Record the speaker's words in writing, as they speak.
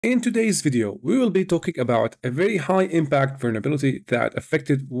In today's video, we will be talking about a very high impact vulnerability that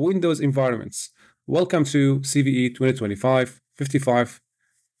affected Windows environments. Welcome to CVE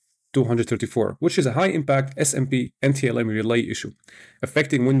 2025-55234, which is a high impact SMB NTLM relay issue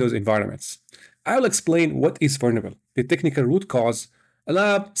affecting Windows environments. I'll explain what is vulnerable, the technical root cause, a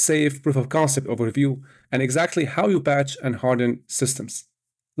lab, safe, proof of concept overview, and exactly how you patch and harden systems.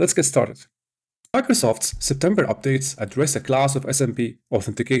 Let's get started. Microsoft's September updates address a class of SMB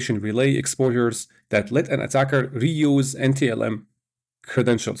authentication relay exposures that let an attacker reuse NTLM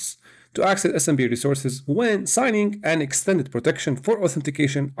credentials to access SMB resources when signing and extended protection for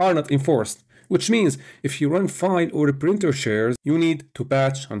authentication are not enforced, which means if you run file or printer shares, you need to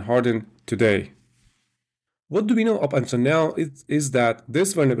patch and harden today. What do we know up until now is that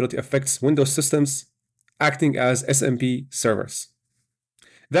this vulnerability affects Windows systems acting as SMB servers.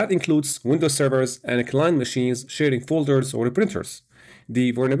 That includes Windows servers and client machines sharing folders or printers.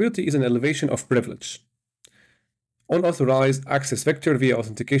 The vulnerability is an elevation of privilege. Unauthorized access vector via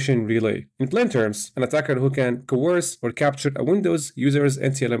authentication relay. In plain terms, an attacker who can coerce or capture a Windows user's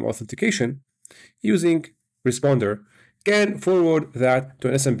NTLM authentication using responder can forward that to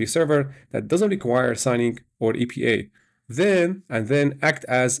an SMB server that doesn't require signing or EPA, then act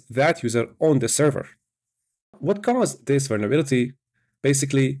as that user on the server. What caused this vulnerability?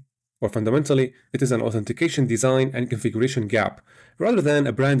 Basically, or fundamentally, it is an authentication design and configuration gap, rather than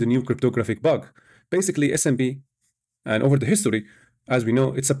a brand new cryptographic bug. Basically, SMB, and over the history, as we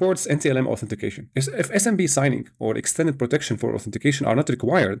know, it supports NTLM authentication. If SMB signing or extended protection for authentication are not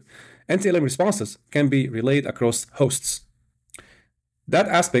required, NTLM responses can be relayed across hosts. That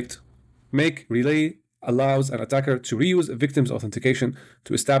aspect make relay allows an attacker to reuse a victim's authentication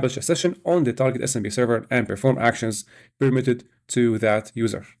to establish a session on the target SMB server and perform actions permitted to that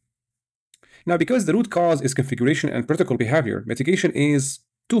user. Now, because the root cause is configuration and protocol behavior, mitigation is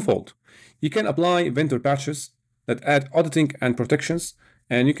twofold. You can apply vendor patches that add auditing and protections,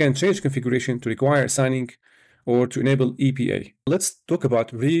 and you can change configuration to require signing or to enable EPA. Let's talk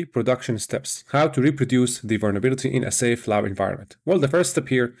about reproduction steps, how to reproduce the vulnerability in a safe lab environment. Well, the first step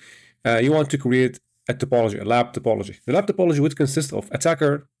here, you want to create a topology, a lab topology. The lab topology would consist of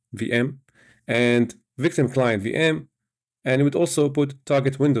attacker VM and victim client VM, and it would also put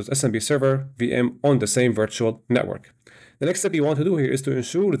target Windows SMB server VM on the same virtual network. The next step you want to do here is to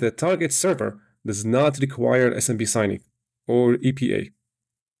ensure that target server does not require SMB signing or EPA.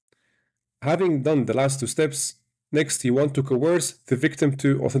 Having done the last two steps, next you want to coerce the victim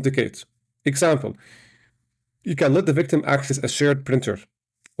to authenticate. Example, you can let the victim access a shared printer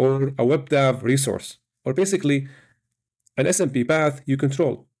or a WebDAV resource, or basically an SMB path you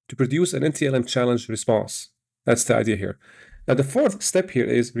control to produce an NTLM challenge response. That's the idea here. Now, the fourth step here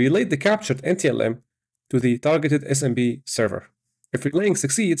is relay the captured NTLM to the targeted SMB server. If relaying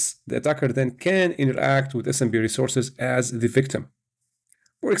succeeds, the attacker then can interact with SMB resources as the victim.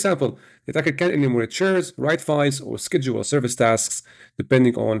 For example, the attacker can enumerate shares, write files, or schedule service tasks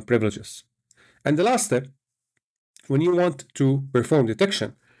depending on privileges. And the last step, when you want to perform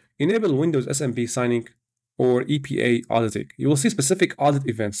detection, enable Windows SMB signing or EPA auditing. You will see specific audit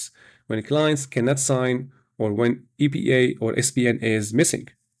events when clients cannot sign or when EPA or SPN is missing.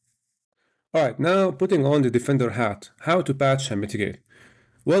 All right, now putting on the defender hat, how to patch and mitigate.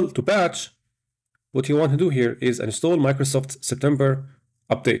 Well, to patch, what you want to do here is install Microsoft September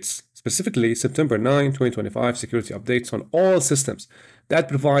updates, specifically September 9, 2025 security updates on all systems that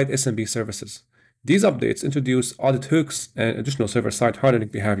provide SMB services. These updates introduce audit hooks and additional server-side hardening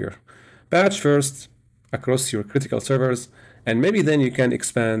behavior. Patch first across your critical servers, and maybe then you can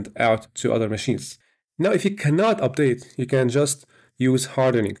expand out to other machines. Now, if you cannot update, you can just use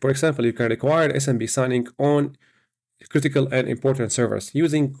hardening. For example, you can require SMB signing on critical and important servers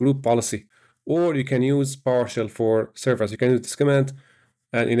using group policy, or you can use PowerShell for servers. You can use this command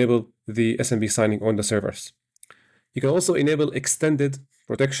and enable the SMB signing on the servers. You can also enable extended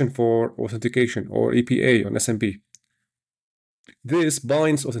protection for authentication or EPA on SMB. This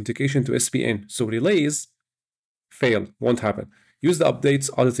binds authentication to SPN, so relays fail, won't happen. Use the updates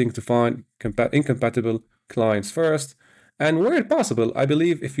auditing to find incompatible clients first. And where possible, I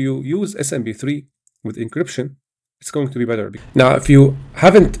believe if you use SMB3 with encryption, it's going to be better. Now, if you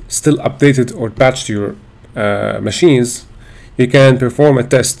haven't still updated or patched your machines, you can perform a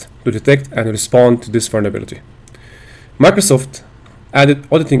test to detect and respond to this vulnerability. Microsoft added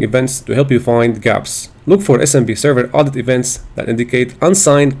auditing events to help you find gaps. Look for SMB server audit events that indicate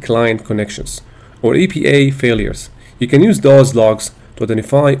unsigned client connections or EPA failures. You can use those logs to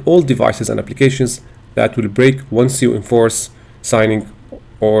identify all devices and applications that will break once you enforce signing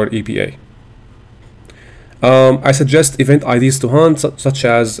or EPA. I suggest event IDs to hunt, such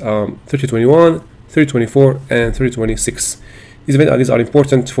as 3021, 3024, and 3026. These event IDs are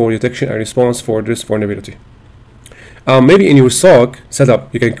important for detection and response for this vulnerability. Maybe in your SOC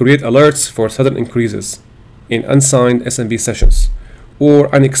setup, you can create alerts for sudden increases in unsigned SMB sessions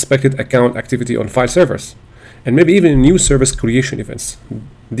or unexpected account activity on file servers, and maybe even new service creation events.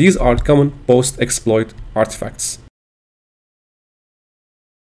 These are common post-exploit artifacts.